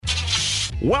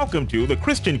Welcome to the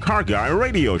Christian Car Guy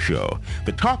Radio Show,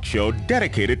 the talk show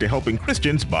dedicated to helping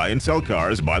Christians buy and sell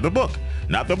cars by the book.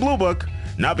 Not the blue book,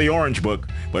 not the orange book,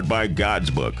 but by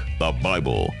God's book, the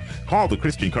Bible. Call the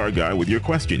Christian Car Guy with your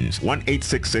questions,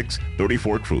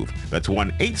 1-866-34-TRUTH. That's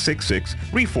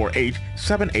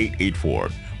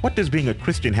 1-866-348-7884. What does being a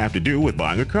Christian have to do with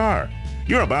buying a car?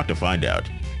 You're about to find out.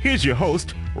 Here's your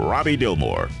host, Robbie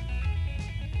Dilmore.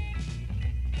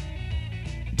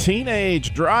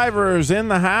 Teenage drivers in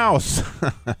the house.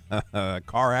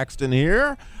 Car accident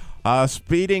here. A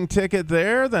speeding ticket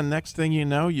there. The next thing you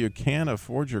know, you can't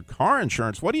afford your car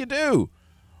insurance. What do you do?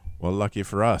 Well, lucky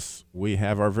for us, we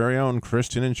have our very own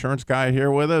Christian insurance guy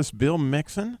here with us, Bill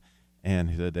Mixon.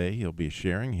 And today he'll be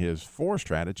sharing his 4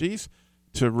 strategies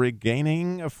to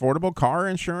regaining affordable car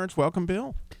insurance. Welcome,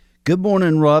 Bill. Good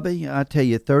morning, Robbie. I tell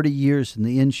you, 30 years in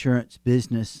the insurance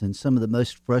business, and some of the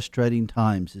most frustrating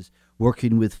times is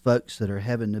working with folks that are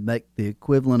having to make the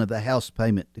equivalent of a house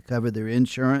payment to cover their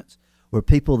insurance, or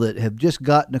people that have just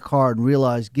gotten a car and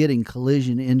realize getting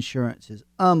collision insurance is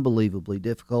unbelievably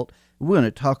difficult. We're going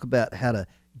to talk about how to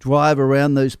drive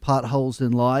around those potholes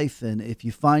in life, and if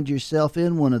you find yourself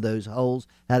in one of those holes,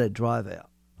 how to drive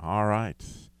out. All right.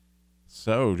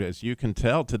 So, as you can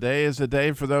tell, today is a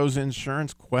day for those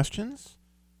insurance questions,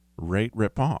 rate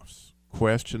ripoffs,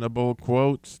 questionable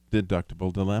quotes,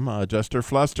 deductible dilemma, adjuster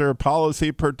fluster,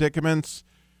 policy predicaments,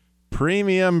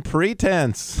 premium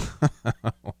pretense.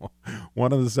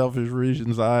 One of the selfish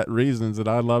reasons that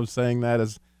I love saying that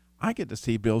is I get to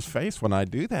see Bill's face when I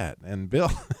do that. And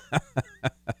Bill,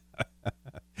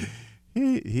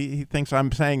 he thinks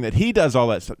I'm saying that he does all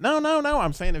that stuff. No.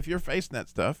 I'm saying if you're facing that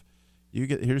stuff,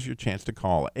 here's your chance to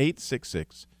call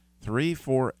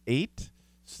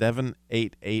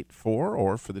 866-348-7884,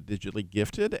 or for the digitally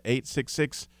gifted,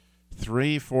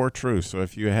 866-34-TRUTH. So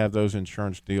if you have those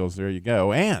insurance deals, there you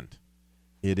go. And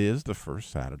it is the first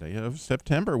Saturday of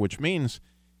September, which means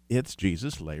it's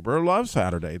Jesus Labor Love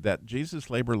Saturday. That Jesus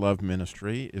Labor Love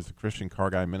Ministry is the Christian Car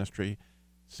Guy Ministry.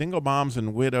 Single moms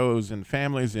and widows and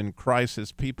families in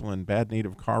crisis, people in bad need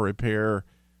of car repair.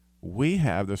 We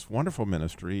have this wonderful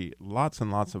ministry, lots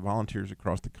and lots of volunteers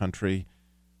across the country,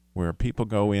 where people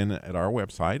go in at our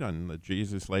website on the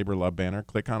Jesus Labor Love banner,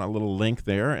 click on a little link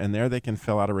there, and there they can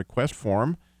fill out a request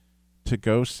form to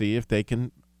go see if they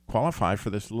can qualify for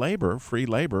this free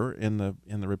labor in the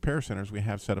repair centers we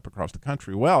have set up across the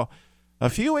country. Well,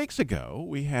 a few weeks ago,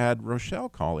 we had Rochelle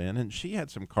call in, and she had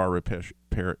some car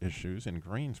repair issues in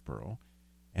Greensboro,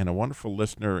 and a wonderful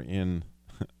listener in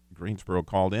Greensboro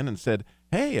called in and said,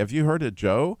 "Hey, have you heard of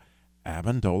Joe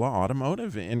Abandola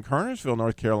Automotive in Kernersville,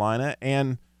 North Carolina?"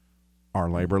 And our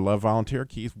Labor Love volunteer,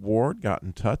 Keith Ward, got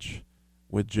in touch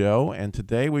with Joe, and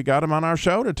today we got him on our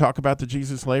show to talk about the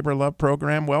Jesus Labor Love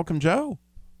program. Welcome, Joe.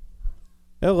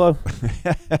 Hello.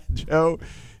 Joe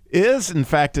is, in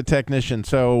fact, a technician,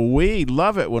 so we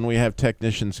love it when we have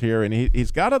technicians here, and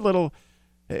he's got a little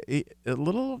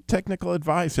technical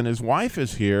advice, and his wife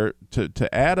is here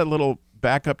to add a little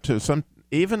backup to some.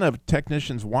 Even a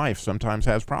technician's wife sometimes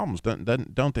has problems, don't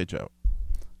they, Joe?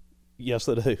 Yes,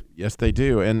 they do. Yes, they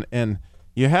do. And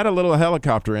you had a little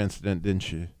helicopter incident,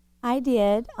 didn't you? I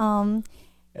did.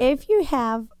 If you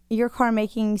have your car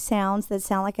making sounds that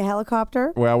sound like a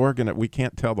helicopter. Well, we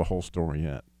can't tell the whole story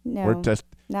yet. No,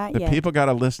 not yet. People got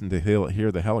to listen to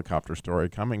hear the helicopter story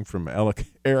coming from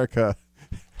Erica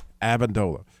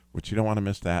Abandola, which you don't want to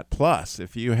miss that. Plus,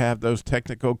 if you have those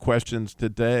technical questions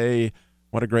today,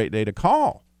 what a great day to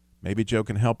call. Maybe Joe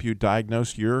can help you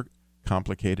diagnose your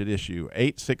complicated issue.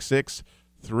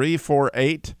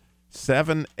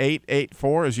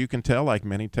 866-348-7884. As you can tell, like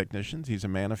many technicians, he's a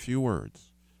man of few words.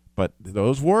 But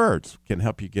those words can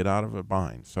help you get out of a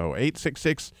bind. So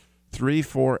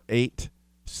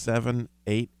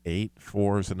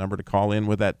 866-348-7884 is the number to call in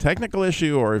with that technical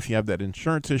issue, or if you have that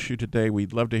insurance issue today,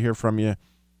 we'd love to hear from you.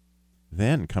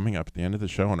 Then, coming up at the end of the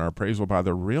show in our appraisal by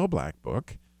the Real Black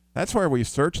Book, that's where we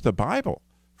search the Bible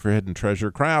for hidden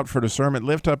treasure, crowd for discernment,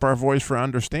 lift up our voice for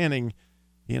understanding.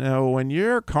 You know, when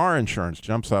your car insurance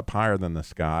jumps up higher than the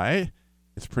sky,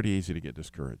 it's pretty easy to get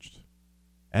discouraged.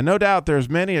 And no doubt there's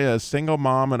many a single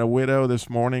mom and a widow this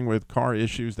morning with car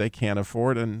issues they can't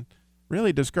afford, and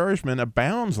really discouragement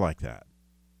abounds like that.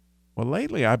 Well,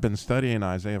 lately I've been studying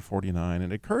Isaiah 49,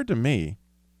 and it occurred to me,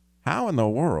 how in the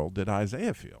world did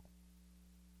Isaiah feel?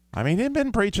 I mean, he'd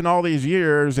been preaching all these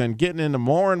years and getting into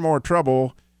more and more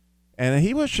trouble, and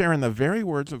he was sharing the very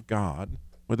words of God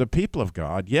with the people of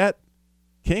God, yet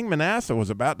King Manasseh was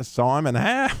about to saw him in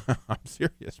half. I'm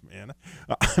serious, man.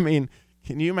 I mean,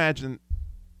 can you imagine?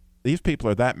 These people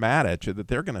are that mad at you that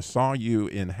they're going to saw you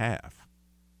in half.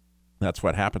 That's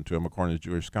what happened to him, according to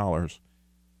Jewish scholars.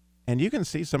 And you can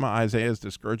see some of Isaiah's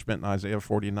discouragement in Isaiah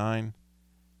 49.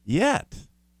 Yet,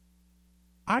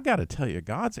 I got to tell you,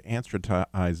 God's answer to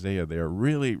Isaiah there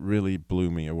really, really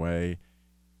blew me away.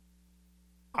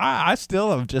 I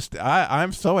still am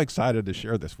I'm so excited to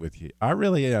share this with you. I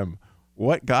really am.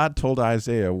 What God told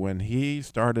Isaiah when he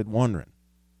started wondering.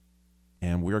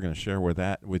 And we're going to share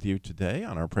with you today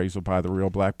on our Appraisal by the Real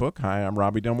Black Book. Hi, I'm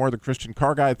Robbie Dilmore, the Christian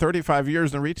car guy, 35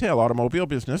 years in the retail automobile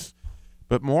business.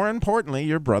 But more importantly,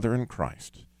 your brother in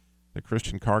Christ. The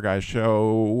Christian Car Guy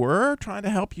Show, we're trying to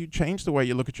help you change the way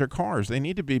you look at your cars. They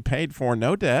need to be paid for,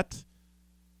 no debt,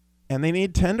 and they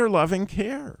need tender, loving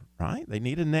care, right? They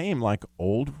need a name like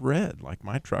Old Red, like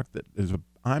my truck that is,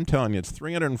 I'm telling you, it's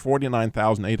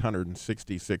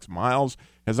 349,866 miles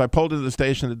as I pulled into the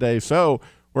station today. So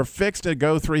we're fixed to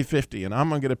go 350, and I'm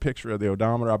going to get a picture of the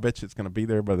odometer. I bet you it's going to be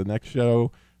there by the next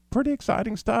show. Pretty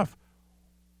exciting stuff.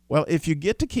 Well, if you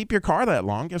get to keep your car that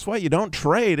long, guess what? You don't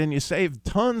trade and you save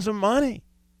tons of money.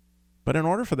 But in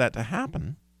order for that to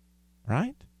happen,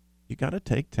 right, you got to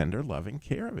take tender, loving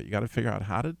care of it. You got to figure out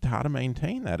how to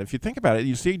maintain that. If you think about it,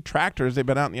 you see tractors, they've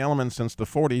been out in the elements since the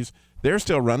 40s. They're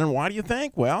still running. Why do you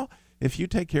think? Well, if you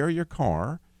take care of your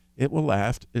car, it will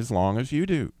last as long as you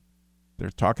do. They're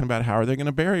talking about how are they going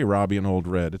to bury Robbie and Old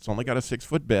Red. It's only got a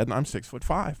 6-foot bed, and I'm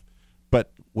 6'5".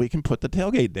 But we can put the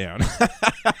tailgate down.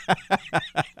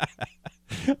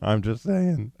 I'm just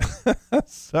saying.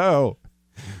 So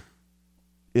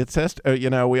it says,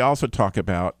 we also talk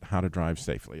about how to drive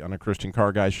safely on a Christian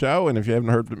Car Guy Show. And if you haven't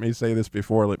heard me say this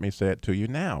before, let me say it to you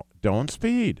now. Don't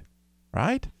speed,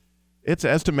 right? It's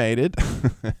estimated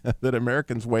that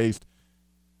Americans waste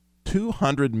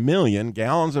 200 million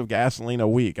gallons of gasoline a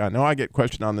week. I know I get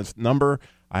questioned on this number.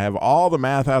 I have all the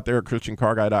math out there at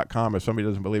ChristianCarGuy.com. If somebody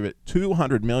doesn't believe it,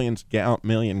 200 million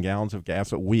gallons of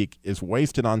gas a week is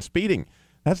wasted on speeding.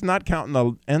 That's not counting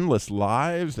the endless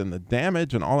lives and the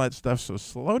damage and all that stuff. So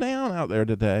slow down out there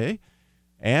today.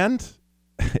 And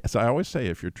as I always say,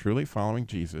 if you're truly following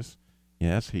Jesus,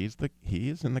 yes, he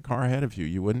is in the car ahead of you.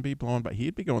 You wouldn't be blown by,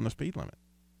 he'd be going the speed limit.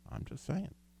 I'm just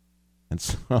saying. And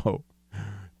so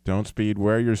don't speed,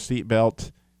 wear your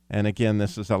seatbelt. And again,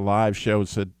 this is a live show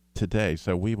today.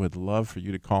 So we would love for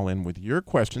you to call in with your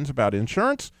questions about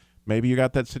insurance. Maybe you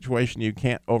got that situation you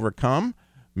can't overcome.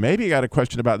 Maybe you got a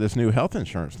question about this new health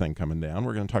insurance thing coming down.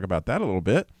 We're going to talk about that a little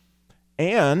bit.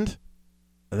 And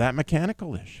that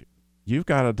mechanical issue. You've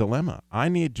got a dilemma. I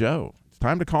need Joe. It's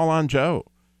time to call on Joe.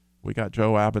 We got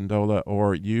Joe Abandola,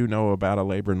 or you know about a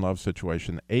labor and love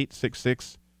situation.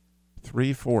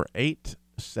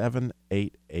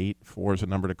 866-348-7884 is the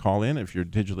number to call in if you're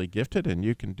digitally gifted, and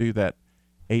you can do that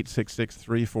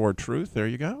 866-34-TRUTH. There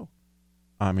you go.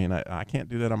 I mean, I can't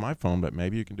do that on my phone, but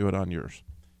maybe you can do it on yours.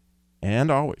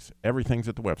 And always, everything's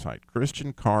at the website,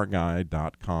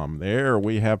 ChristianCarGuy.com. There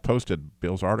we have posted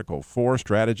Bill's article, 4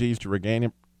 Strategies to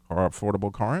Regain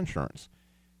Affordable Car Insurance.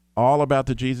 All about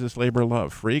the Jesus Labor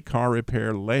Love, free car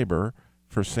repair labor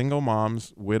for single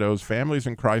moms, widows, families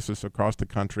in crisis across the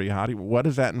country. What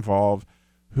does that involve?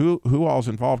 Who all's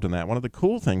involved in that? One of the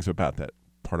cool things about that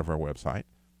part of our website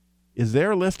is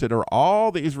there listed are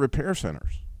all these repair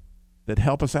centers that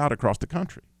help us out across the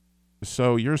country.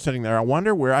 So you're sitting there, I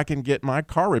wonder where I can get my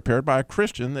car repaired by a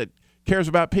Christian that cares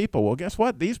about people. Well, guess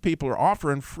what? These people are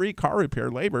offering free car repair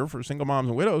labor for single moms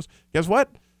and widows. Guess what?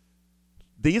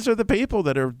 These are the people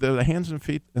that are the hands and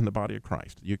feet in the body of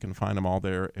Christ. You can find them all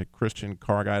there at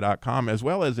ChristianCarGuy.com, as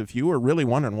well as if you were really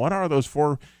wondering, what are those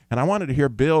 4? And I wanted to hear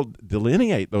Bill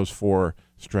delineate those 4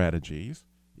 strategies.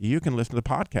 You can listen to the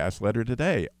podcast later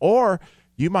today. Or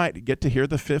you might get to hear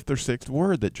the 5th or 6th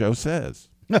word that Joe says.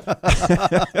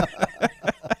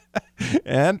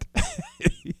 And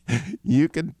you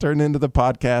can turn into the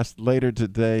podcast later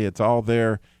today. It's all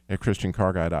there at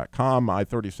ChristianCarGuy.com. My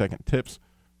 30-second tips.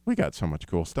 We got so much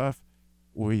cool stuff.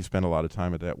 We spend a lot of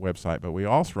time at that website, but we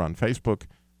also run Facebook,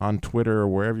 on Twitter,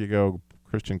 wherever you go.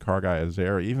 Christian Car Guy is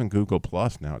there, even Google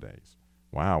Plus nowadays.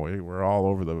 Wow, we're all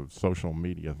over the social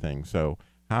media thing. So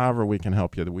however we can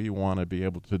help you, we want to be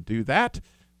able to do that.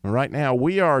 And right now,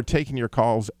 we are taking your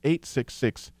calls,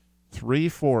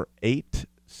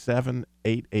 866-348-7884,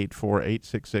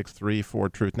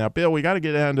 866-34-TRUTH. Now, Bill, we got to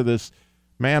get down to this.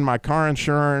 Man, my car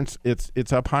insurance,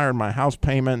 it's up higher than my house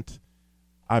payment.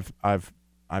 I've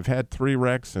had 3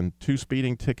 wrecks and 2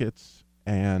 speeding tickets,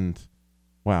 and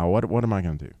wow, what am I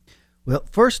going to do? Well,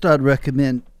 first I'd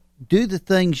recommend do the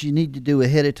things you need to do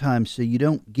ahead of time so you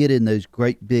don't get in those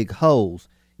great big holes.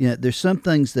 You know, there's some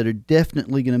things that are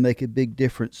definitely going to make a big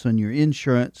difference on your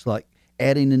insurance, like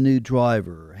adding a new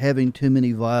driver, or having too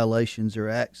many violations or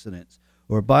accidents,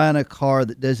 or buying a car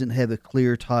that doesn't have a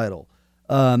clear title.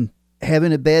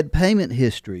 having a bad payment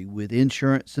history with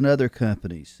insurance and other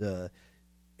companies,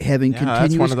 having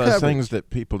continuous that's one of those coverage. things that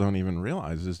people don't even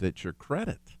realize is that your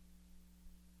credit,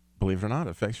 believe it or not,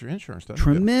 affects your insurance, doesn't it?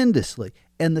 Tremendously.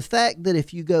 And the fact that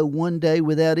if you go one day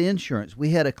without insurance,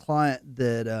 we had a client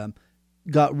that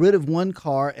got rid of one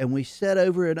car, and we said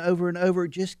over and over and over,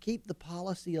 just keep the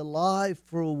policy alive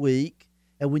for a week.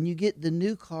 And when you get the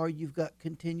new car, you've got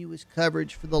continuous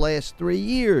coverage for the last 3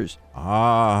 years.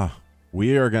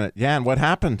 We are going to, and what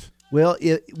happened? Well,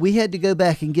 we had to go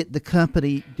back and get the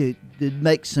company to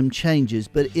make some changes,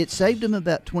 but it saved them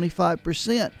about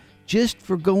 25% just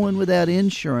for going without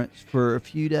insurance for a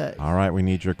few days. All right, we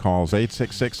need your calls.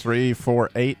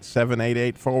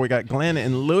 866-348-7884. We got Glenn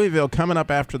in Louisville coming up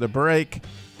after the break.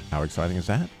 How exciting is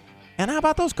that? And how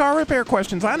about those car repair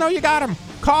questions? I know you got them.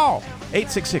 Call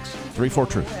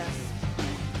 866-34-TRUTH.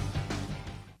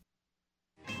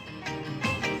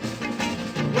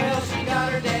 Well, she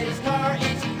got her daddy's car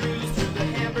and she cruised to the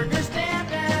hamburger stand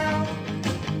now.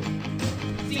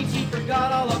 See, she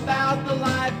forgot all about the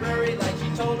library like she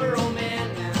told her old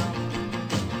man now.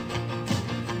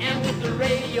 And with the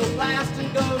radio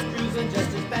blasting, goes cruising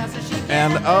just as fast as she can.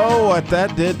 And oh, what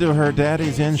that did to her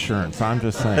daddy's insurance. I'm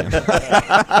just saying.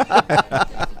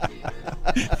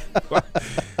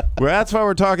 Well, that's what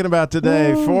we're talking about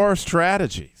today. 4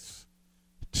 strategies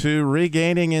to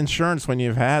regaining insurance when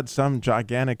you've had some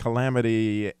gigantic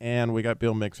calamity. And we got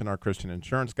Bill Mixon, our Christian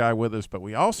insurance guy, with us. But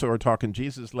we also are talking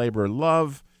Jesus, labor,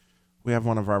 love. We have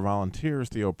one of our volunteers,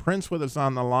 Theo Prince, with us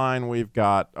on the line. We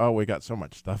got so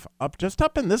much stuff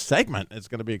up in this segment. It's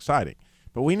going to be exciting.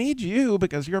 But we need you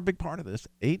because you're a big part of this.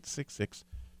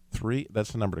 866-3,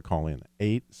 that's the number to call in,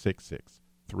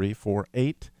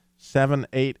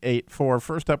 866-348-7884.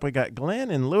 First up, we got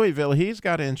Glenn in Louisville. He's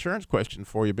got an insurance question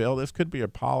for you, Bill. This could be a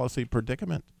policy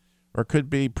predicament or could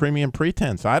be premium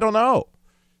pretense. I don't know.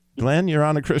 Glenn, you're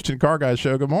on the Christian Car Guy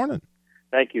Show. Good morning.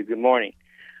 Thank you. Good morning.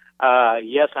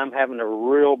 Yes, I'm having a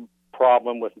real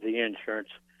problem with the insurance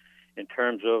in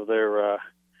terms of their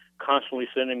constantly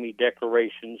sending me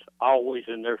declarations, always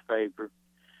in their favor.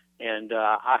 And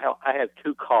I have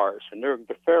 2 cars, and they're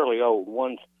fairly old.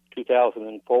 One's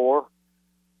 2004,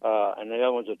 and the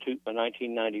other one's a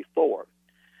 1994.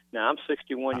 Now, I'm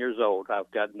 61 years old. I've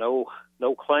got no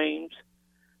claims.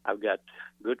 I've got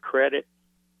good credit,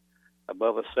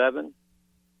 above a 7.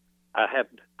 I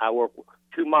work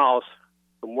 2 miles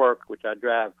from work, which I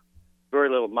drive very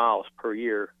little miles per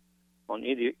year on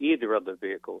either of the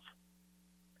vehicles.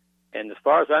 And as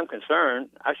far as I'm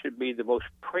concerned, I should be the most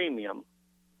premium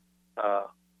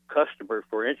customer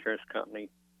for an insurance company.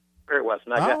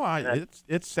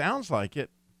 It sounds like it.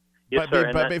 Yes,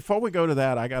 but before we go to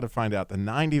that, I got to find out the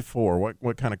 94.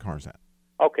 What kind of car is that?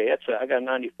 Okay, I got a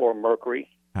 94 Mercury.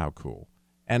 How cool.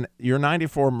 And your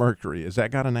 94 Mercury, has that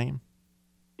got a name?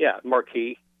 Yeah,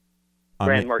 Marquis.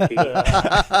 Grand Marquis.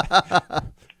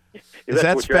 Is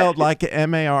that spelled like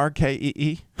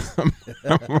M-A-R-K-E-E?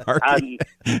 Marquis.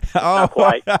 Not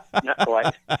quite. Not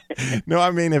quite. No,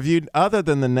 I mean, have you, other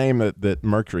than the name that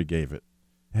Mercury gave it,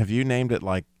 have you named it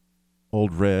like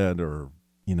Old Red or,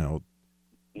 No,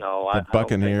 the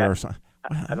Buccaneer or something?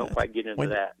 I don't quite get into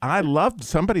that. I love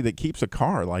somebody that keeps a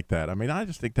car like that. I mean, I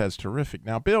just think that's terrific.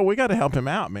 Now, Bill, we got to help him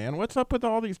out, man. What's up with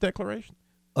all these declarations?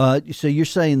 So you're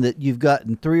saying that you've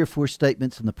gotten 3 or 4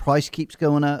 statements and the price keeps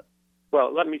going up?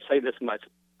 Well, let me say this much.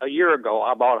 A year ago,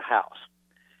 I bought a house,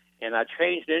 and I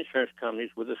changed insurance companies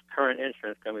with this current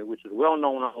insurance company, which is well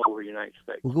known all over the United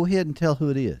States. Well, go ahead and tell who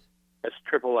it is. That's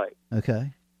AAA.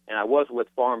 Okay. And I was with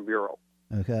Farm Bureau.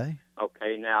 Okay.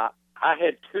 Okay. Now, I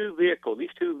had 2 vehicles.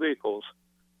 These 2 vehicles,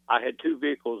 I had 2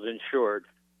 vehicles insured,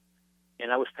 and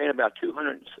I was paying about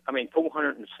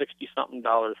 $460-something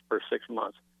per 6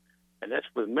 months, and that's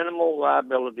with minimal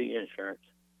liability insurance,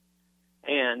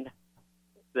 and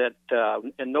that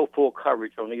and no full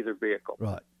coverage on either vehicle.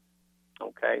 Right.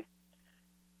 Okay.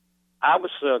 I was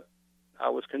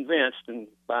convinced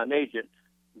by an agent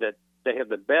that they have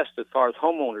the best as far as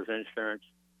homeowners insurance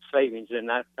savings,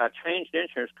 and I changed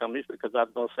insurance companies because I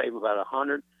was going to save about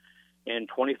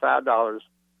 $125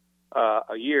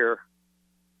 a year,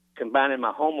 combining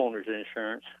my homeowners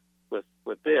insurance with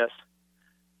this.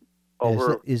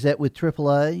 Is that with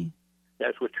AAA?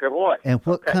 That's with AAA. And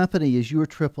what company is your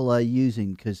AAA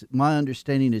using? Because my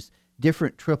understanding is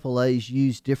different AAAs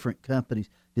use different companies.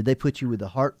 Did they put you with the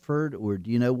Hartford, or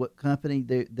do you know what company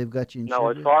they've got you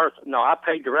insured? I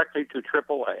pay directly to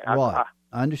AAA. Right.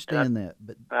 I understand that,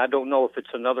 but I don't know if it's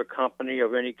another company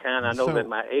of any kind. I know that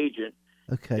my agent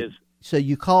is. So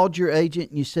you called your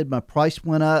agent and you said my price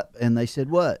went up, and they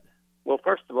said what? Well,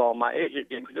 first of all, my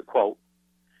agent gave me the quote,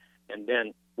 and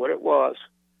then what it was,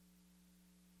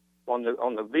 on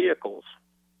the vehicles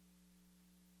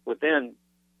within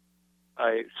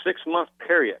a 6-month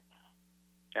period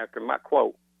after my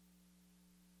quote.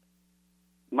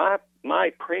 My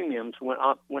premiums went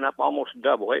up almost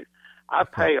double. I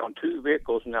pay on 2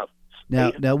 vehicles now.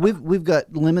 Now we've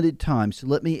got limited time, so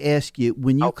let me ask you: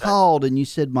 when you called and you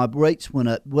said my rates went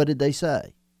up, what did they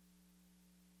say?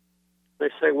 They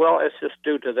say, well, it's just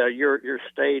due to your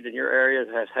state and your area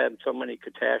has had so many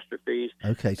catastrophes.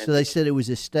 Okay, so they said it was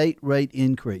a state rate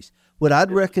increase. What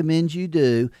I'd recommend you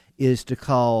do is to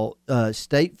call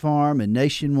State Farm and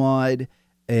Nationwide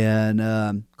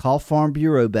and call Farm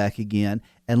Bureau back again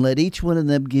and let each one of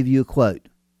them give you a quote.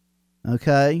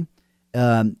 Okay?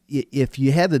 If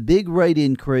you have a big rate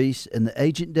increase and the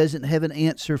agent doesn't have an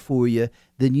answer for you,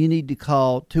 then you need to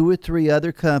call 2 or 3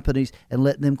 other companies and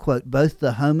let them quote both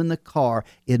the home and the car.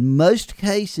 In most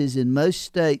cases, in most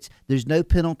states, there's no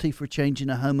penalty for changing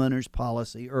a homeowner's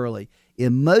policy early.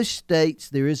 In most states,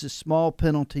 there is a small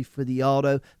penalty for the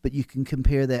auto, but you can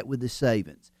compare that with the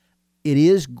savings. It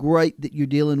is great that you're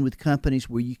dealing with companies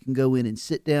where you can go in and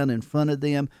sit down in front of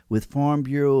them with Farm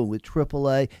Bureau and with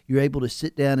AAA. You're able to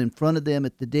sit down in front of them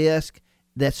at the desk.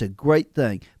 That's a great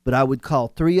thing. But I would call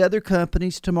 3 other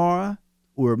companies tomorrow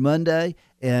or Monday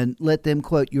and let them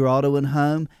quote your auto and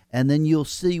home, and then you'll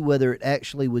see whether it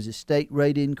actually was a state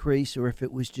rate increase or if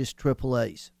it was just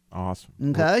AAA's. Awesome.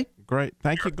 Okay? Well, great.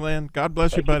 Thank you, Glenn. God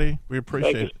bless you, buddy. We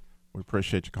appreciate it. We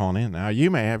appreciate you calling in. Now, you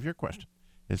may have your question.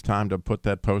 It's time to put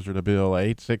that poster to bill,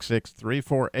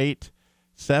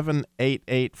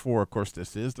 866-348-7884. Of course,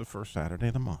 this is the first Saturday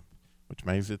of the month, which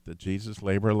makes it the Jesus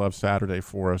Labor Love Saturday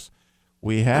for us.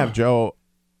 We have Joe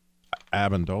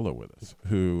Abandola with us,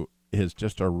 who is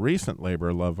just a recent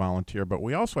Labor Love volunteer, but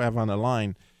we also have on the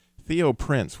line Theo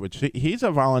Prince, which he's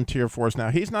a volunteer for us now.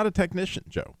 He's not a technician,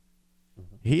 Joe.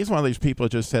 He's one of these people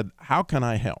that just said, how can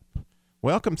I help?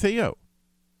 Welcome, Theo.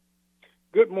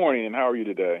 Good morning, and how are you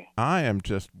today? I am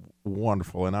just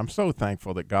wonderful, and I'm so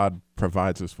thankful that God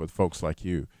provides us with folks like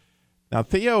you. Now,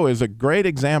 Theo is a great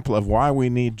example of why we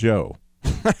need Joe.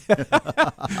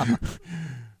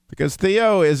 Because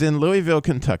Theo is in Louisville,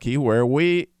 Kentucky, where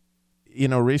we,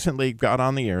 recently got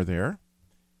on the air there,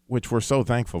 which we're so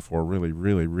thankful for, really,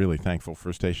 really, really thankful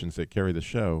for stations that carry the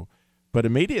show. But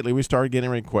immediately we started getting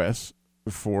requests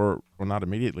not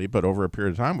immediately, but over a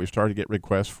period of time, we started to get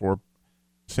requests for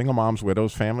single moms,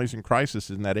 widows, families in crisis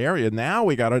in that area. Now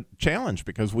we got a challenge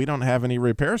because we don't have any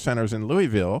repair centers in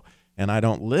Louisville, and I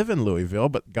don't live in Louisville,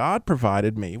 but God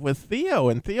provided me with Theo,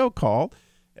 and Theo called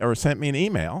or sent me an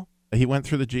email. He went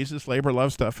through the Jesus Labor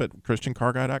Love stuff at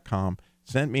ChristianCarGuy.com,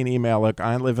 sent me an email, look,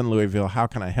 I live in Louisville, how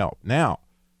can I help? Now,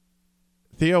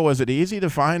 Theo, was it easy to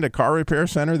find a car repair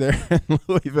center there in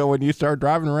Louisville when you started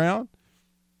driving around?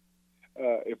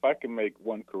 If I can make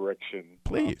one correction.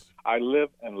 Please. I live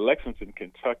in Lexington,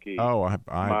 Kentucky. Oh,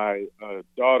 My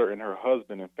daughter and her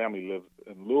husband and family live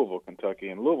in Louisville, Kentucky,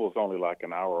 and Louisville's only like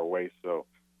an hour away. So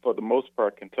for the most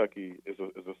part, Kentucky is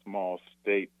a small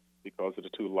state because of the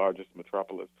 2 largest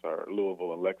metropolises are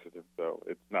Louisville and Lexington, so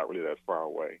it's not really that far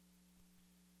away.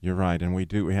 You're right, and we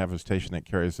have a station that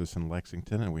carries us in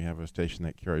Lexington, and we have a station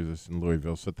that carries us in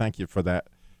Louisville. So thank you for that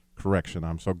correction.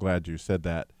 I'm so glad you said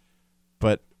that.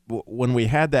 But when we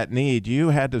had that need, you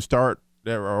had to start,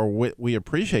 or we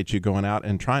appreciate you going out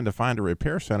and trying to find a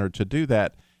repair center to do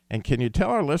that. And can you tell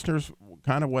our listeners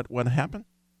kind of what happened?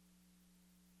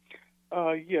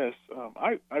 Yes.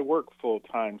 I work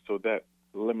full-time, so that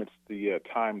limits the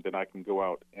time that I can go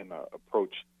out and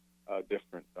approach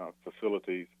different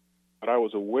facilities. But I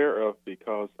was aware of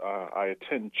because I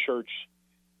attend church,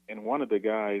 and one of the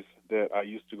guys that I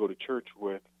used to go to church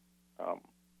with, I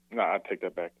take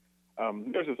that back.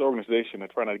 There's this organization, I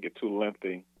try not to get too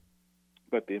lengthy,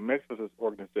 but the Emmaus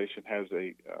organization has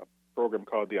a program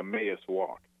called the Emmaus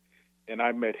Walk. And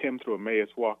I met him through Emmaus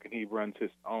Walk, and he runs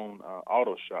his own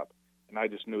auto shop. And I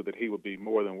just knew that he would be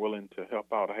more than willing to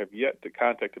help out. I have yet to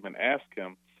contact him and ask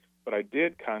him, but I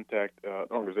did contact an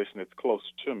organization that's close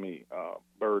to me,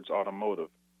 Birds Automotive.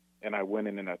 And I went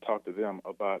in and I talked to them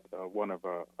about one of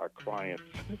our clients,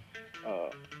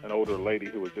 an older lady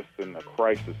who was just in a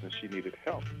crisis and she needed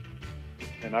help.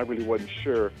 And I really wasn't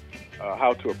sure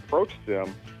how to approach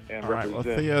them and all right, represent.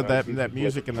 well, Theo, that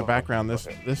music in the background, this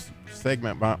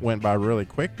segment went by really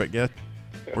quick, but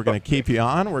we're going to keep you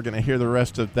on. We're going to hear the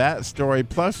rest of that story.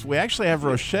 Plus, we actually have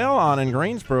Rochelle on in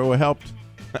Greensboro who helped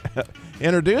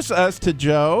introduce us to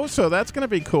Joe, so that's going to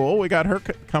be cool. We got her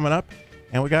coming up,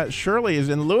 and we got Shirley is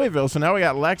in Louisville, so now we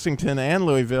got Lexington and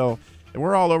Louisville.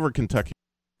 We're all over Kentucky.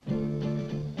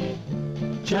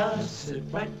 Just sit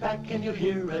right back and you'll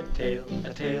hear a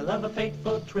tale of a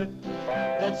fateful trip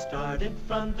that started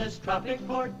from this tropic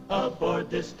port aboard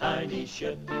this tiny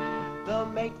ship. The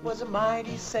mate was a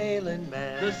mighty sailing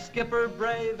man, The skipper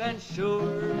brave and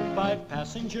sure, 5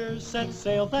 passengers set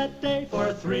sail that day for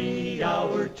a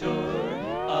 3-hour tour.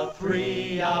 A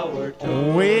 3-hour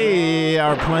tour. We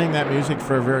are playing that music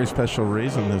for a very special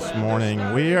reason this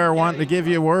morning. We are wanting to give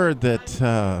you a word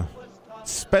that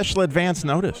special advance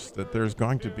notice that there's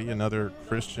going to be another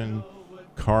Christian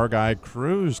Car Guy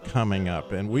cruise coming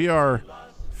up, and we are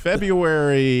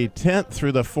February 10th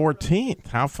through the 14th.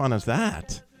 How fun is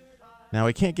that? Now,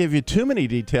 we can't give you too many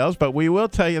details, but we will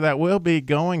tell you that we'll be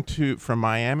going from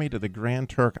Miami to the Grand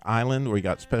Turk Island. We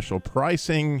got special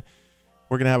pricing.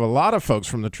 We're going to have a lot of folks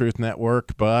from the Truth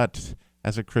Network, but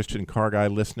as a Christian Car Guy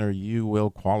listener, you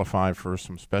will qualify for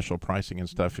some special pricing and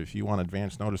stuff. If you want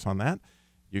advance notice on that,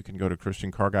 you can go to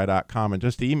ChristianCarGuy.com and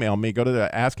just email me. Go to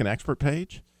the Ask an Expert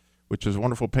page, which is a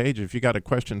wonderful page. If you got a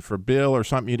question for Bill or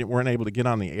something you weren't able to get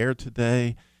on the air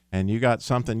today, and you got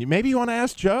something, maybe you want to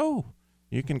ask Joe,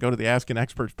 you can go to the Ask an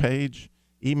Expert page,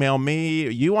 email me.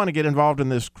 You want to get involved in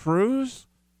this cruise?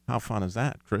 How fun is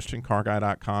that?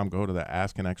 ChristianCarGuy.com. Go to the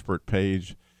Ask an Expert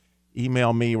page.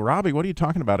 Email me. Robbie, what are you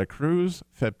talking about? A cruise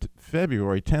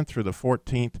February 10th through the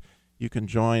 14th. You can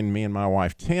join me and my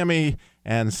wife, Tammy,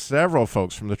 and several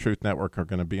folks from the Truth Network are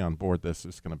going to be on board this.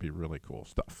 It's going to be really cool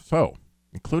stuff. So,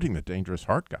 including the Dangerous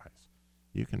Heart guys.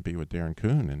 You can be with Darren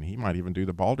Kuhn, and he might even do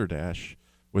the Balderdash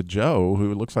with Joe,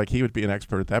 who looks like he would be an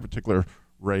expert at that particular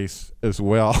race as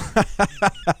well.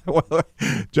 Well,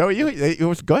 Joe, you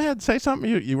go ahead and say something.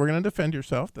 You were going to defend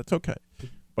yourself. That's okay.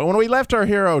 But when we left our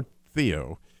hero,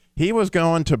 Theo, he was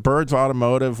going to Bird's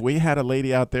Automotive. We had a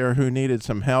lady out there who needed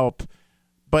some help.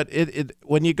 But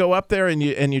when you go up there and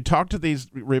you talk to these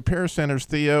repair centers,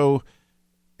 Theo,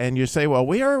 and you say, well,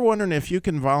 we are wondering if you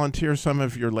can volunteer some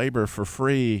of your labor for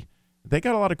free, they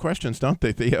got a lot of questions, don't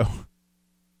they, Theo?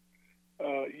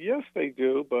 Yes, they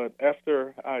do. But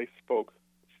after I spoke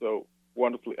so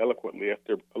wonderfully eloquently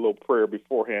after a little prayer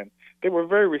beforehand, they were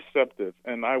very receptive,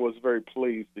 and I was very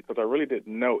pleased because I really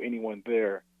didn't know anyone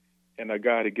there, and a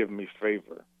God had given me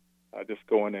favor, just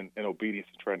going in obedience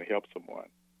and trying to help someone.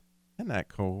 Isn't that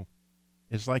cool?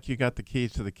 It's like you got the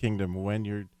keys to the kingdom when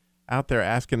you're out there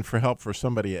asking for help for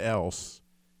somebody else.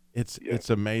 It's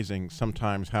amazing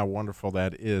sometimes how wonderful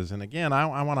that is. And again,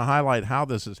 I want to highlight how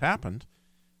this has happened,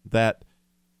 that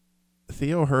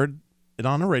Theo heard it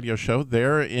on a radio show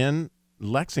there in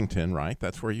Lexington, right?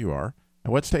 That's where you are.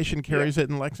 And what station carries it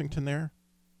in Lexington there?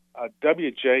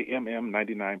 WJMM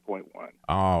 99.1.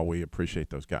 Oh, we appreciate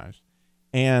those guys.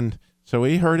 And so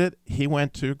he heard it. He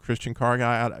went to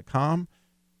ChristianCarGuy.com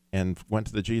and went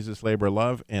to the Jesus Labor of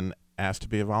Love and asked to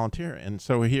be a volunteer. And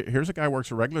so here's a guy who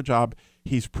works a regular job.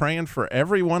 He's praying for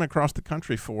everyone across the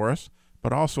country for us,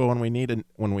 but also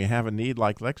when we have a need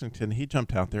like Lexington, he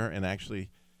jumped out there and actually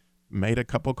made a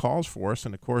couple calls for us.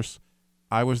 And of course,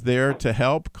 I was there to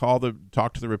help,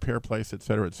 talk to the repair place, et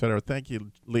cetera, et cetera. Thank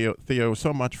you, Theo,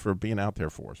 so much for being out there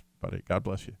for us, buddy. God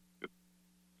bless you. It's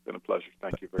been a pleasure.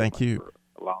 Thank you very much for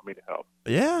allowing me to help.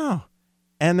 Yeah.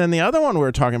 And then the other one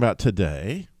we're talking about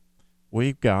today,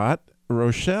 we've got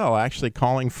Rochelle actually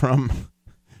calling from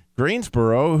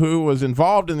Greensboro, who was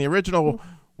involved in the original.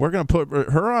 We're going to put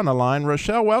her on the line.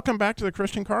 Rochelle, welcome back to the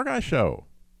Christian Car Guy Show.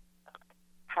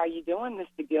 How you doing,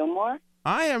 Mr. Gilmore?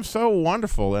 I am so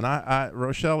wonderful, and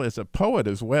Rochelle is a poet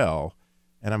as well,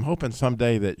 and I'm hoping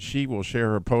someday that she will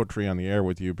share her poetry on the air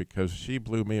with you because she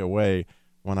blew me away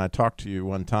when I talked to you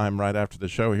one time right after the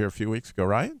show here a few weeks ago,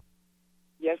 right?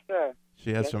 Yes, sir.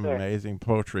 She has some amazing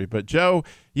poetry. But, Joe,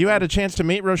 you had a chance to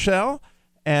meet Rochelle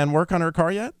and work on her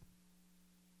car yet?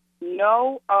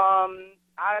 No, I'm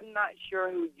not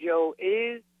sure who Joe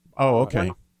is. Oh, okay. One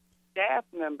of my staff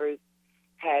members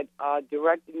had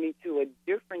directed me to a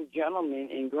different gentleman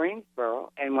in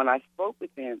Greensboro, and when I spoke with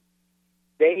him,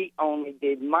 they only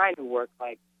did minor work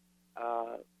like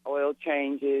oil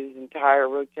changes and tire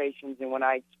rotations, and when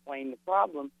I explained the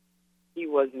problem, he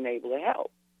wasn't able to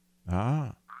help.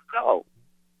 Ah. So,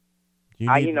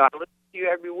 I listen to you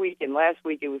every week, and last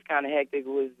week it was kind of hectic. It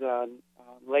was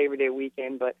Labor Day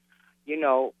weekend, but,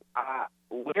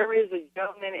 where is a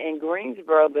gentleman in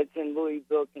Greensboro that's in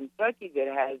Louisville, Kentucky that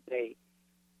has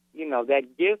that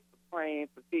gift of praying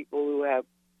for people who have,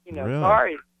 really?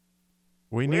 cars?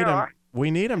 We need them.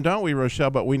 We need them, don't we, Rochelle?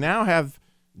 But we now have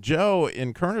Joe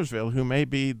in Kernersville who may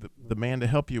be the man to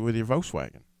help you with your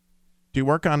Volkswagen. Do you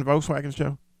work on Volkswagens,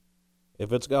 Joe?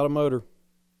 If it's got a motor.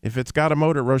 If it's got a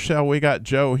motor, Rochelle, we got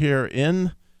Joe here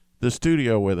in the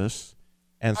studio with us.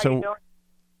 And so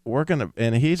we're going to,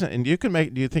 and you can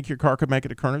make, do you think your car could make it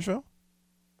to Kernersville?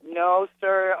 No,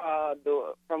 sir.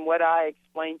 From what I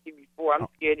explained to you before, I'm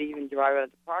scared to even drive out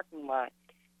of the parking lot.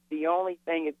 The only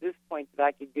thing at this point that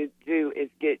I could do is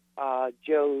get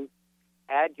Joe's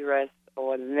address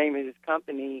or the name of his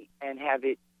company and have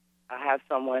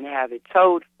someone have it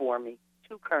towed for me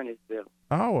to Kernersville.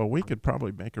 Oh, well, we could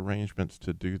probably make arrangements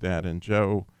to do that, and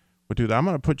Joe would do that. I'm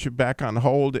going to put you back on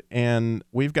hold, and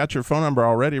we've got your phone number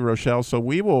already, Rochelle, so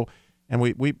we will, and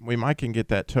we might can get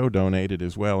that tow donated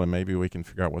as well, and maybe we can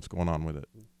figure out what's going on with it.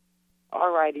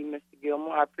 All righty, Mr.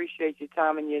 Gilmore. I appreciate your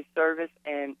time and your service,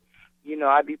 and,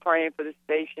 I'd be praying for the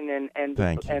station and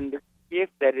the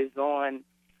gift that is on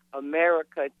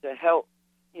America to help,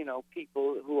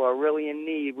 people who are really in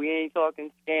need. We ain't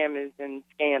talking scammers and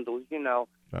scandals,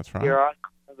 That's right. There are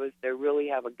some of us that really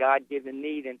have a God-given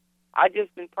need, and I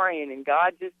just been praying, and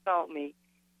God just told me,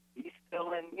 "You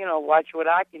still in, watch what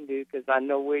I can do, because I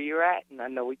know where you're at, and I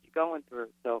know what you're going through."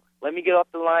 So let me get off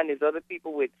the line. There's other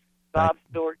people with sob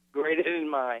stories greater than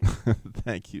mine.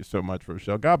 Thank you so much,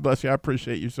 Rochelle. God bless you. I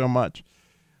appreciate you so much.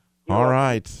 You're All welcome.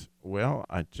 right. Well,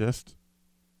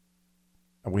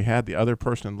 we had the other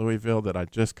person in Louisville that I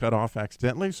just cut off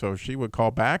accidentally, so if she would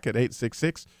call back at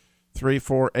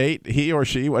 866-348, he or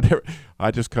she, whatever.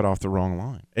 I just cut off the wrong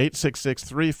line.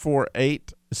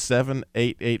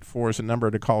 866-348-7884 is the number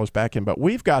to call us back in. But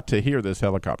we've got to hear this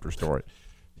helicopter story.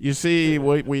 You see,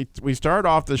 we start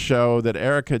off the show that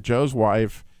Erica, Joe's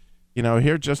wife,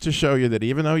 here just to show you that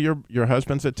even though your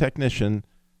husband's a technician,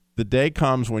 the day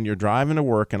comes when you're driving to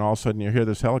work and all of a sudden you hear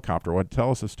this helicopter.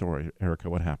 Tell us the story, Erica.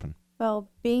 What happened? Well,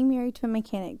 being married to a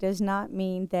mechanic does not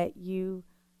mean that you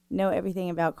know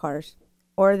everything about cars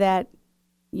or that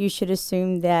you should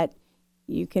assume that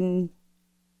you can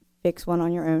fix one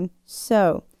on your own.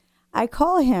 So I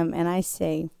call him and I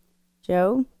say,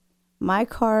 "Joe, my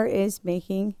car is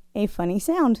making a funny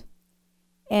sound."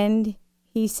 And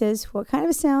he says, "What kind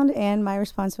of a sound?" And my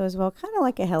response was, "Well, kind of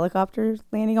like a helicopter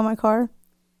landing on my car,"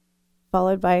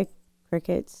 followed by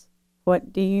crickets.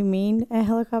 "What do you mean, a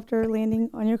helicopter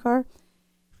landing on your car?"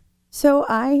 So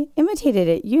I imitated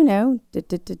it,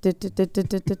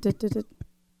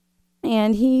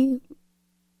 And he,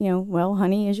 "Well,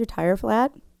 honey, is your tire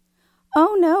flat?"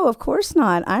 "Oh, no, of course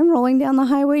not. I'm rolling down the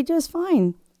highway just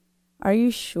fine." "Are you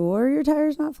sure your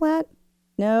tire's not flat?"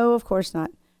 "No, of course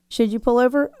not." "Should you pull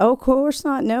over?" "Oh, of course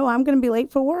not. No, I'm going to be late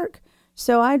for work."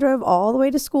 So I drove all the way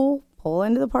to school, pull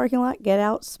into the parking lot, get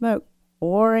out, smoke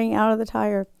pouring out of the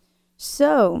tire.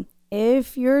 So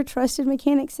if your trusted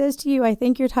mechanic says to you, "I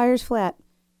think your tire's flat,"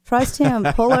 trust him.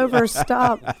 Pull over,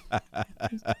 stop,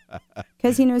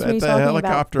 because he knows what he's talking about. The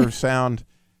helicopter sound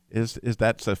is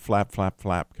that's a flap, flap,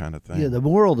 flap kind of thing. Yeah, the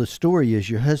moral of the story is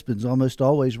your husband's almost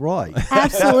always right.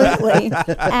 Absolutely.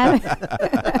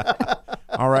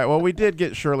 All right. Well, we did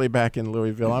get Shirley back in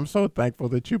Louisville. I'm so thankful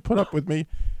that you put up with me.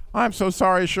 I'm so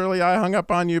sorry, Shirley. I hung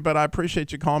up on you, but I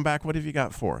appreciate you calling back. What have you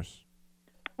got for us?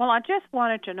 Well, I just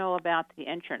wanted to know about the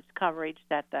insurance coverage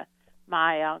that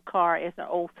my car is an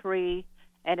 03,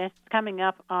 and it's coming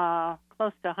up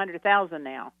close to $100,000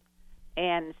 now.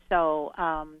 And so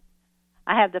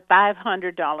I have the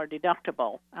 $500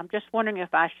 deductible. I'm just wondering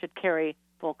if I should carry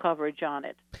full coverage on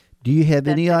it. Do you have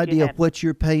any idea what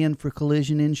you're paying for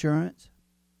collision insurance?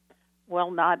 Well,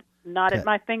 not at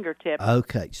my fingertips.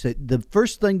 Okay, so the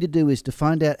first thing to do is to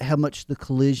find out how much the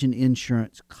collision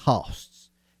insurance costs.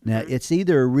 Now, it's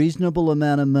either a reasonable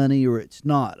amount of money or it's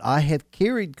not. I have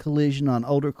carried collision on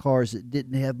older cars that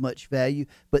didn't have much value,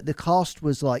 but the cost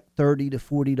was like $30 to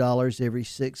 $40 every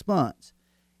 6 months.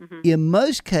 In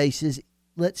most cases,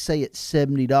 let's say it's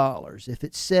 $70. If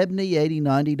it's $70, $80,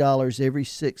 $90 every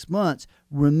 6 months,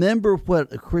 remember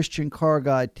what a Christian Car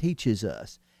Guide teaches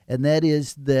us, and that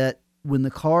is that when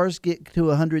the cars get to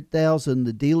 $100,000,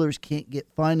 the dealers can't get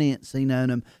financing on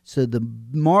them, so the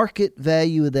market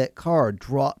value of that car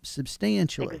drops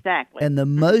substantially. Exactly. And the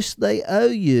most they owe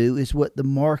you is what the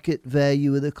market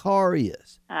value of the car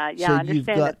is. So I understand you've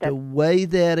got to weigh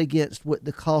that against what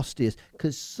the cost is,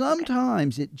 because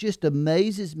sometimes it just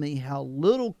amazes me how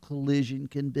little collision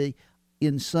can be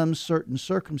in some certain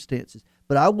circumstances.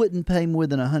 But I wouldn't pay more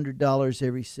than $100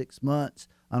 every 6 months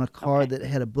on a car that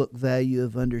had a book value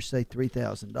of under, say,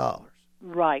 $3,000.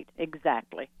 Right,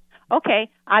 exactly. Okay,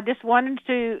 I just wanted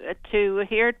to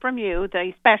hear it from you,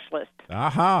 the specialist.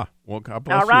 Aha. Well, God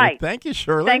bless All right. you. Thank you,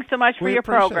 Shirley. Thanks so much for your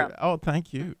appreciate program. it. Oh,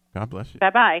 thank you. God bless you.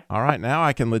 Bye-bye. All right, now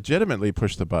I can legitimately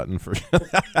push the button for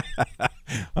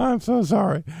I'm so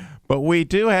sorry. But we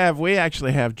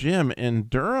actually have Jim in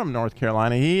Durham, North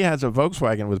Carolina. He has a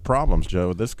Volkswagen with problems,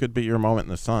 Joe. This could be your moment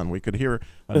in the sun. We could hear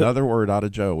another word out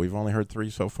of Joe. We've only heard 3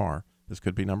 so far. This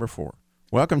could be number 4.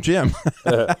 Welcome, Jim.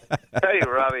 Hey,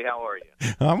 Robbie, how are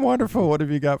you? I'm wonderful. What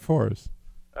have you got for us?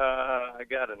 I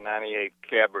got a 98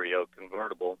 Cabrio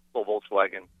convertible, full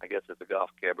Volkswagen. I guess it's a golf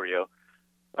Cabrio.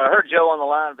 I heard Joe on the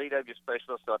line, VW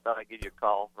specialist, so I thought I'd give you a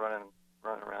call, running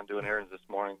around doing errands this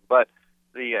morning. But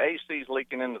the AC's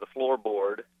leaking into the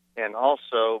floorboard, and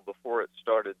also before it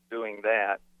started doing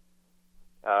that,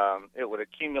 it would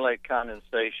accumulate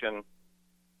condensation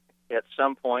at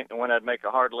some point, and when I'd make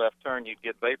a hard left turn, you'd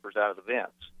get vapors out of the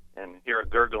vents and hear a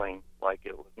gurgling like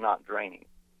it was not draining.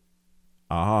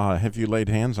 Have you laid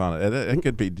hands on it? It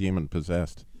could be demon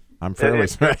possessed. I'm fairly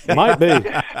certain. Might be.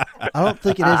 I don't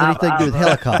think it has anything to do with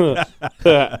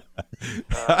helicopters.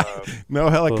 No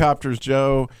helicopters,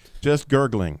 Joe. Just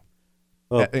gurgling.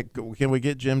 Oh. Can we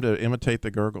get Jim to imitate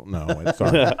the gurgle? No, it's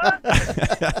all right.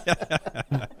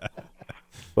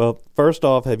 Well, first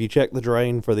off, have you checked the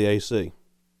drain for the AC?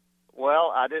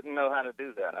 Well, I didn't know how to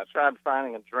do that. I tried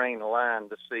finding a drain line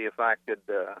to see if I could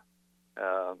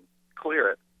clear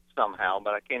it somehow,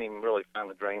 but I can't even really find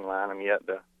the drain line. I'm yet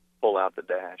to pull out the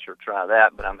dash or try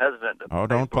that, but I'm hesitant to. Oh,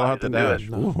 don't pull out the dash.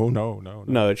 Oh, no.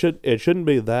 No, it shouldn't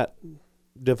be that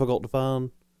difficult to find.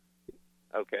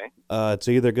 Okay. It's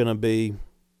either going to be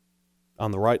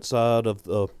on the right side of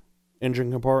the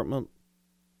engine compartment.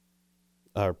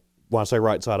 When I say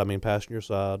right side, I mean passenger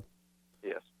side.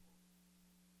 Yes.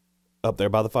 Up there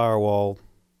by the firewall,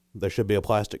 there should be a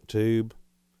plastic tube.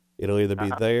 It'll either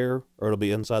be there or it'll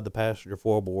be inside the passenger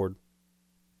floorboard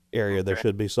area. Okay. There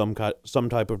should be some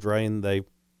type of drain. They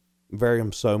vary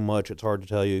them so much it's hard to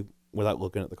tell you without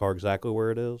looking at the car exactly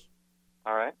where it is.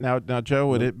 All right. Now, Joe,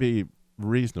 would it be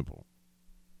reasonable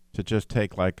to just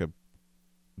take like a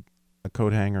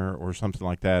coat hanger or something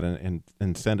like that and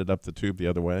send it up the tube the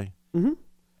other way? Mm-hmm.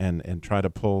 And try to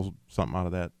pull something out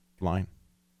of that line?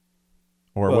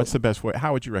 Or what's the best way?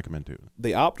 How would you recommend doing it?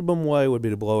 The optimum way would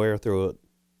be to blow air through it.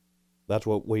 That's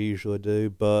what we usually do,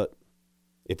 but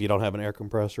if you don't have an air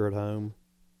compressor at home.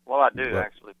 Well, I do,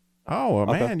 actually. Oh, well,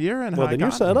 man, you're in Well, then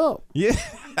you're set up. Yeah.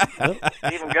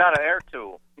 Even got an air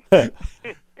tool.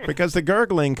 Because the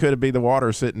gurgling could be the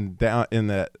water sitting down in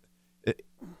that,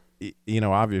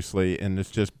 obviously, and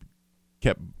it's just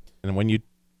kept, and when you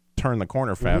turn the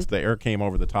corner fast, the air came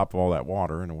over the top of all that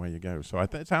water, and away you go. So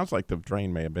it sounds like the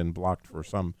drain may have been blocked for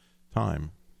some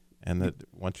time, and that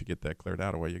once you get that cleared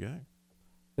out, away you go.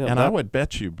 Yeah, and I would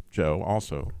bet you, Joe,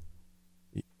 also,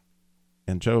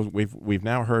 and Joe, we've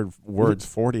now heard words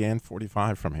 40 and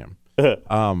 45 from him.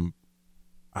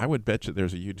 I would bet you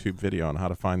there's a YouTube video on how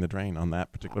to find the drain on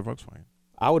that particular Volkswagen.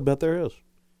 I would bet there is.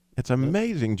 It's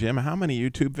amazing, Jim, how many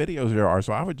YouTube videos there are.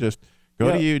 So I would just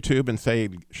go to YouTube and say,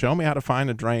 show me how to find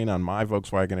a drain on my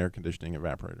Volkswagen air conditioning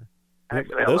evaporator.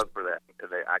 Actually, I looked for that.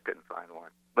 I couldn't find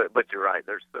one. But you're right.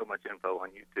 There's so much info on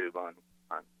YouTube on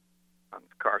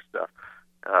car stuff.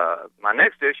 My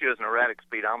next issue is an erratic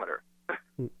speedometer.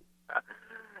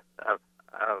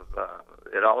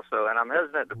 It also, and I'm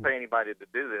hesitant to pay anybody to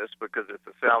do this because it's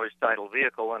a salvage title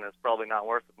vehicle and it's probably not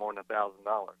worth more than $1,000.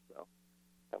 So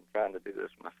I'm trying to do this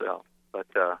myself. But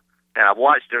and I've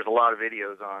watched. There's a lot of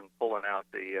videos on pulling out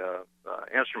the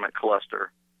instrument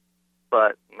cluster,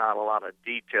 but not a lot of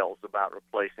details about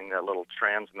replacing that little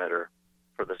transmitter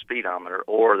for the speedometer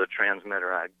or the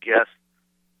transmitter, I guess,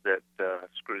 that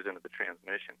screws into the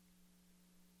transmission.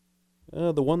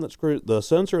 The one that screws the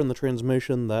sensor in the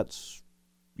transmission, that's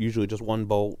usually just one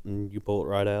bolt and you pull it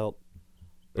right out.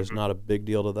 There's not a big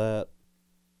deal to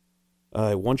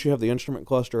that. Once you have the instrument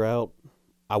cluster out,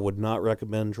 I would not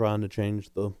recommend trying to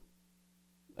change the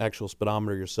actual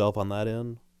speedometer yourself on that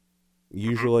end.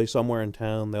 Usually somewhere in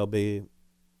town there'll be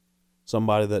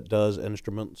somebody that does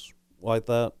instruments like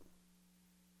that.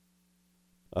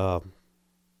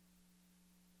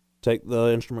 Take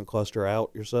the instrument cluster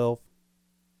out yourself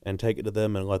and take it to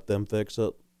them and let them fix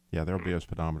it. Yeah, there'll be a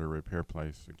speedometer repair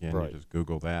place. Again, right. You just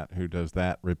Google that. Who does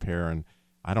that repair? And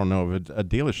I don't know of a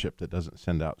dealership that doesn't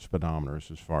send out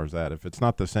speedometers as far as that. If it's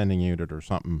not the sending unit or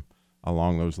something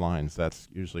along those lines, that's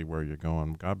usually where you're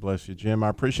going. God bless you, Jim. I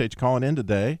appreciate you calling in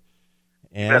today.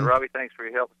 And Robbie, thanks for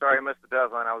your help. Sorry I missed the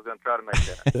deadline. I was going to try to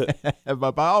make that.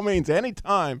 But by all means,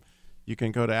 anytime you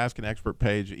can go to Ask an Expert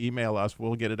page, email us.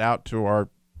 We'll get it out to our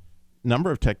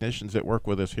number of technicians that work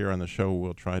with us here on the show.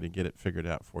 We'll try to get it figured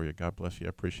out for you. God bless you. I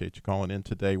appreciate you calling in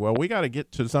today. Well, we got to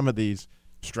get to some of these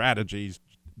strategies,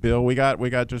 Bill. We got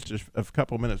just a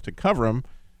couple minutes to cover them.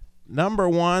 Number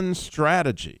one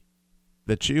strategy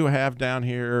that you have down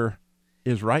here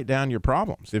is write down your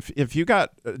problems. If you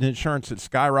got an insurance that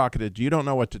skyrocketed, you don't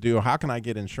know what to do. How can I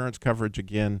get insurance coverage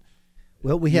again?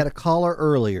 Well, we had a caller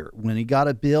earlier. When he got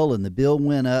a bill and the bill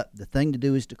went up, the thing to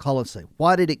do is to call and say,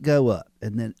 why did it go up?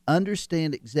 And then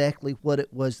understand exactly what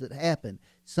it was that happened.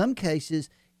 Some cases,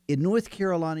 in North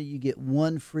Carolina, you get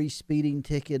one free speeding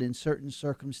ticket in certain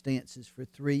circumstances for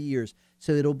 3 years.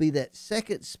 So it'll be that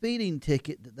second speeding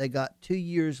ticket that they got 2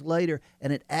 years later,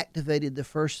 and it activated the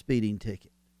first speeding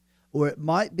ticket. Or it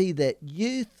might be that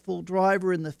youthful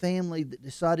driver in the family that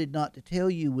decided not to tell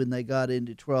you when they got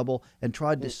into trouble and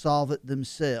tried to solve it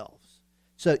themselves.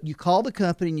 So you call the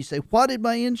company and you say, why did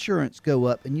my insurance go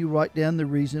up? And you write down the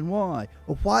reason why.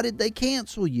 Or why did they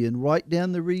cancel you? And write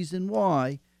down the reason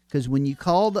why. Because when you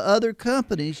call the other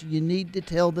companies, you need to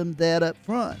tell them that up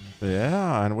front.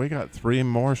 Yeah, and we got 3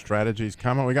 more strategies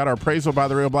coming. We got our appraisal by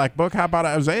the Real Black Book. How about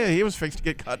Isaiah? He was fixed to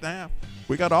get cut in half.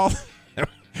 We got all...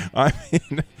 I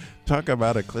mean, talk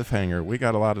about a cliffhanger. We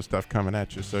got a lot of stuff coming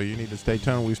at you, so you need to stay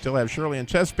tuned. We still have Shirley in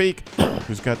Chesapeake,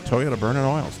 who's got Toyota burning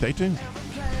oil. Stay tuned.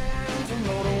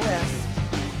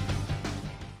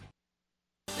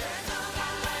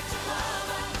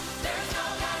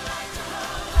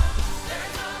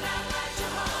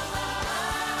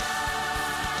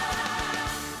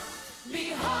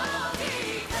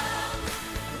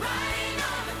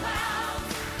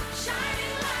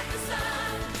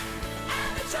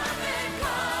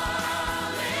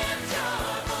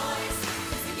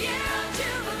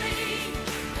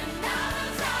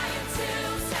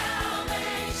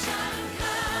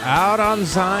 Out on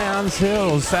Zion's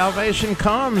Hill, salvation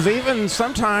comes, even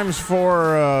sometimes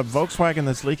for Volkswagen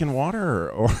that's leaking water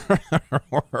or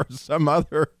some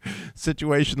other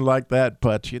situation like that.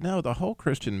 But, you know, the whole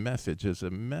Christian message is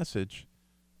a message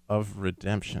of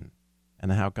redemption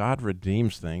and how God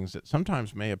redeems things that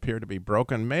sometimes may appear to be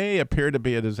broken, may appear to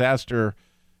be a disaster,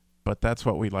 but that's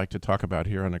what we like to talk about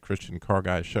here on the Christian Car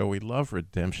Guy Show. We love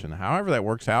redemption, however that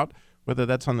works out, whether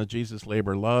that's on the Jesus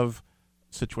Labor Love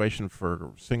situation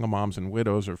for single moms and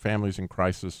widows or families in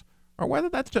crisis, or whether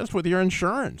that's just with your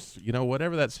insurance, you know,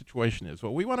 whatever that situation is.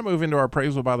 Well, we want to move into our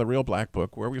appraisal by the Real Black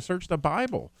Book, where we search the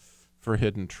Bible for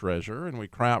hidden treasure and we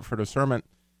cry out for discernment.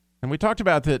 And we talked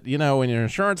about that, you know, when your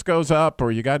insurance goes up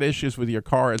or you got issues with your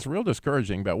car, it's real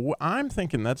discouraging. But I'm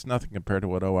thinking that's nothing compared to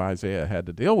what Isaiah had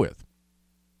to deal with,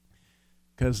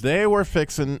 because they were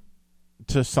fixing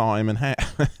to saw him in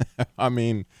half. I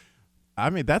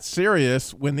mean, that's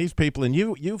serious when these people, and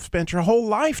you've spent your whole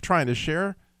life trying to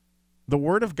share the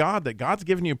word of God that God's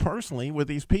given you personally with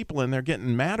these people, and they're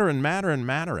getting madder and madder and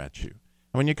madder at you.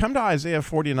 And when you come to Isaiah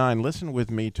 49, listen with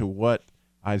me to what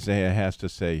Isaiah has to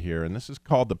say here. And this is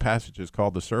called, the passage is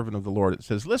called The Servant of the Lord. It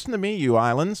says, "Listen to me, you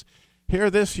islands.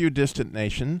 Hear this, you distant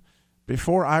nation.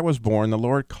 Before I was born, the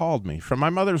Lord called me. From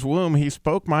my mother's womb, he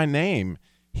spoke my name.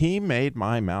 He made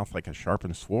my mouth like a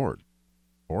sharpened sword,"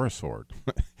 or a sword.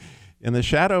 "In the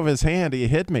shadow of his hand, he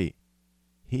hid me.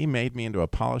 He made me into a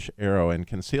polished arrow and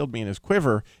concealed me in his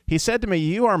quiver. He said to me,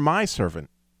 you are my servant,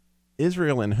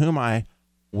 Israel, in whom I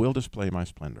will display my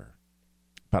splendor.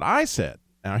 But I said,"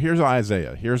 now here's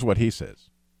Isaiah. Here's what he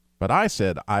says. "But I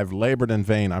said, I've labored in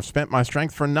vain. I've spent my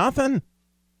strength for nothing.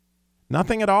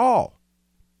 Nothing at all.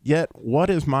 Yet what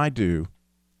is my due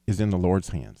is in the Lord's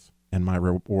hands, and my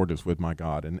reward is with my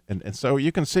God." And so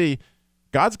you can see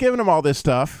God's given him all this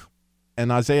stuff. And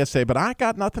Isaiah say, "But I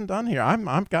got nothing done here.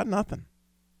 I've got nothing."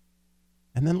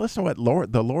 And then listen to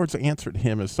what the Lord's answer to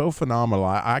him is so phenomenal.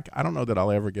 I don't know that I'll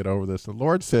ever get over this. The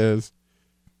Lord says,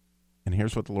 and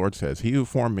here's what the Lord says: "He who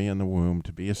formed me in the womb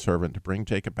to be a servant, to bring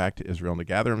Jacob back to Israel, and to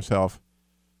gather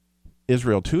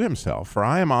Israel to himself. For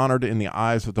I am honored in the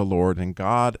eyes of the Lord, and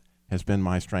God has been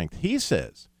my strength. He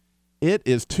says, it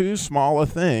is too small a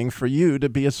thing for you to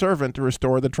be a servant to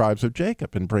restore the tribes of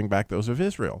Jacob and bring back those of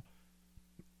Israel.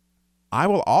 I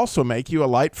will also make you a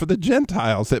light for the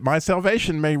Gentiles, that my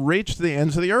salvation may reach to the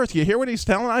ends of the earth." You hear what he's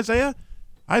telling Isaiah?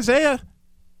 Isaiah,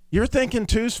 you're thinking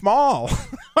too small.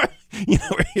 You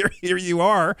know, here you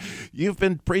are. You've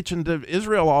been preaching to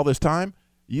Israel all this time.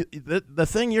 The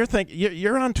thing you're thinking,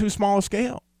 you're on too small a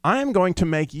scale. I am going to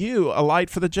make you a light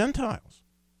for the Gentiles.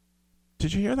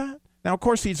 Did you hear that? Now, of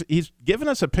course, he's given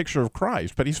us a picture of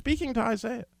Christ, but he's speaking to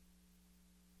Isaiah.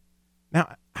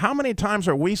 Now, how many times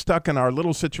are we stuck in our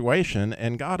little situation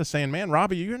and God is saying, man,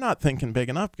 Robbie, you're not thinking big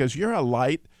enough because you're a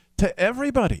light to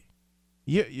everybody.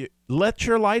 You let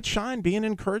your light shine, be an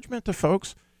encouragement to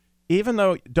folks, even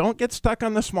though don't get stuck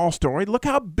on the small story. Look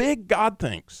how big God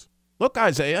thinks. Look,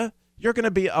 Isaiah, you're going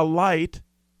to be a light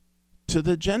to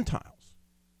the Gentiles.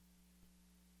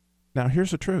 Now,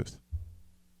 here's the truth.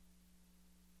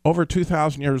 Over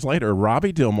 2,000 years later,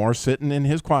 Robbie Dilmore, sitting in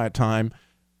his quiet time,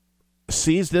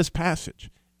 sees this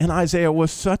passage, and Isaiah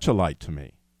was such a light to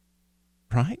me.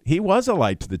 right? He was a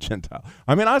light to the Gentile.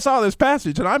 I mean, I saw this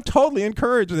passage, and I'm totally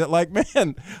encouraged that, like,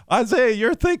 man, Isaiah,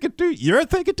 you're thinking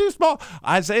too small.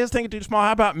 Isaiah's thinking too small.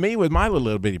 How about me with my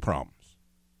little bitty problems?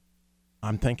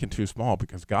 I'm thinking too small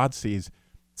because God sees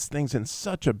things in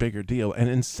such a bigger deal and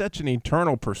in such an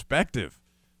eternal perspective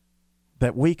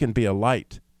that we can be a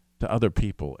light to other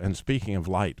people. And speaking of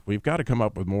light, we've got to come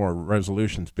up with more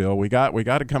resolutions, Bill. We got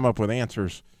to come up with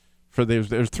answers for these.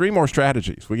 There's 3 more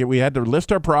strategies. We had to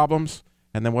list our problems,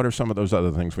 and then what are some of those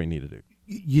other things we need to do?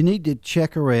 You need to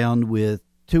check around with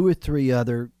 2 or 3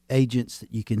 other agents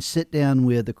that you can sit down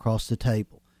with across the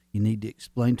table. You need to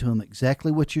explain to them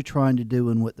exactly what you're trying to do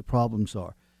and what the problems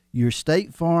are. Your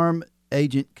State Farm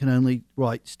agent can only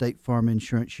write State Farm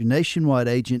insurance. Your Nationwide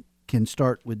agent can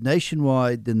start with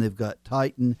Nationwide, then they've got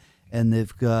Titan, and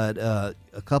they've got a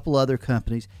couple other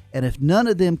companies. And if none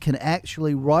of them can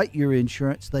actually write your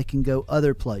insurance, they can go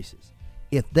other places.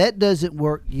 If that doesn't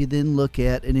work, you then look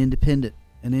at an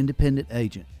independent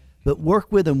agent. But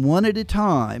work with them one at a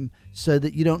time so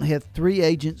that you don't have 3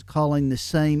 agents calling the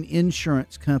same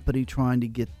insurance company trying to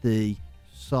get the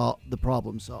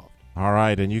problem solved. All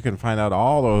right, and you can find out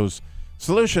all those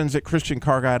solutions at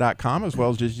ChristianCarGuy.com, as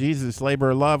well as Jesus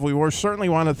Labor of Love. We certainly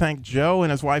want to thank Joe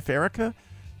and his wife Erica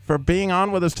for being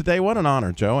on with us today. What an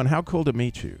honor, Joe, and how cool to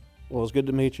meet you. Well, it's good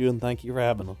to meet you, and thank you for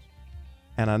having us.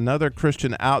 And another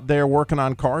Christian out there working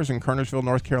on cars in Kernersville,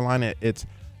 North Carolina, it's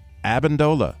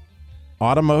Abandola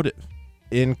Automotive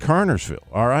in Kernersville.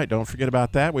 All right, don't forget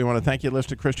about that. We want to thank you, listen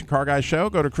to Christian Car Guy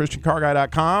Show. Go to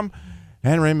ChristianCarGuy.com,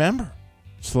 and remember,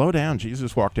 slow down.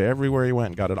 Jesus walked everywhere he went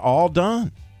and got it all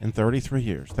done in 33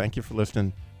 years. Thank you for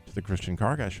listening to the Christian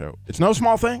Car Guy Show. It's no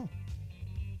small thing.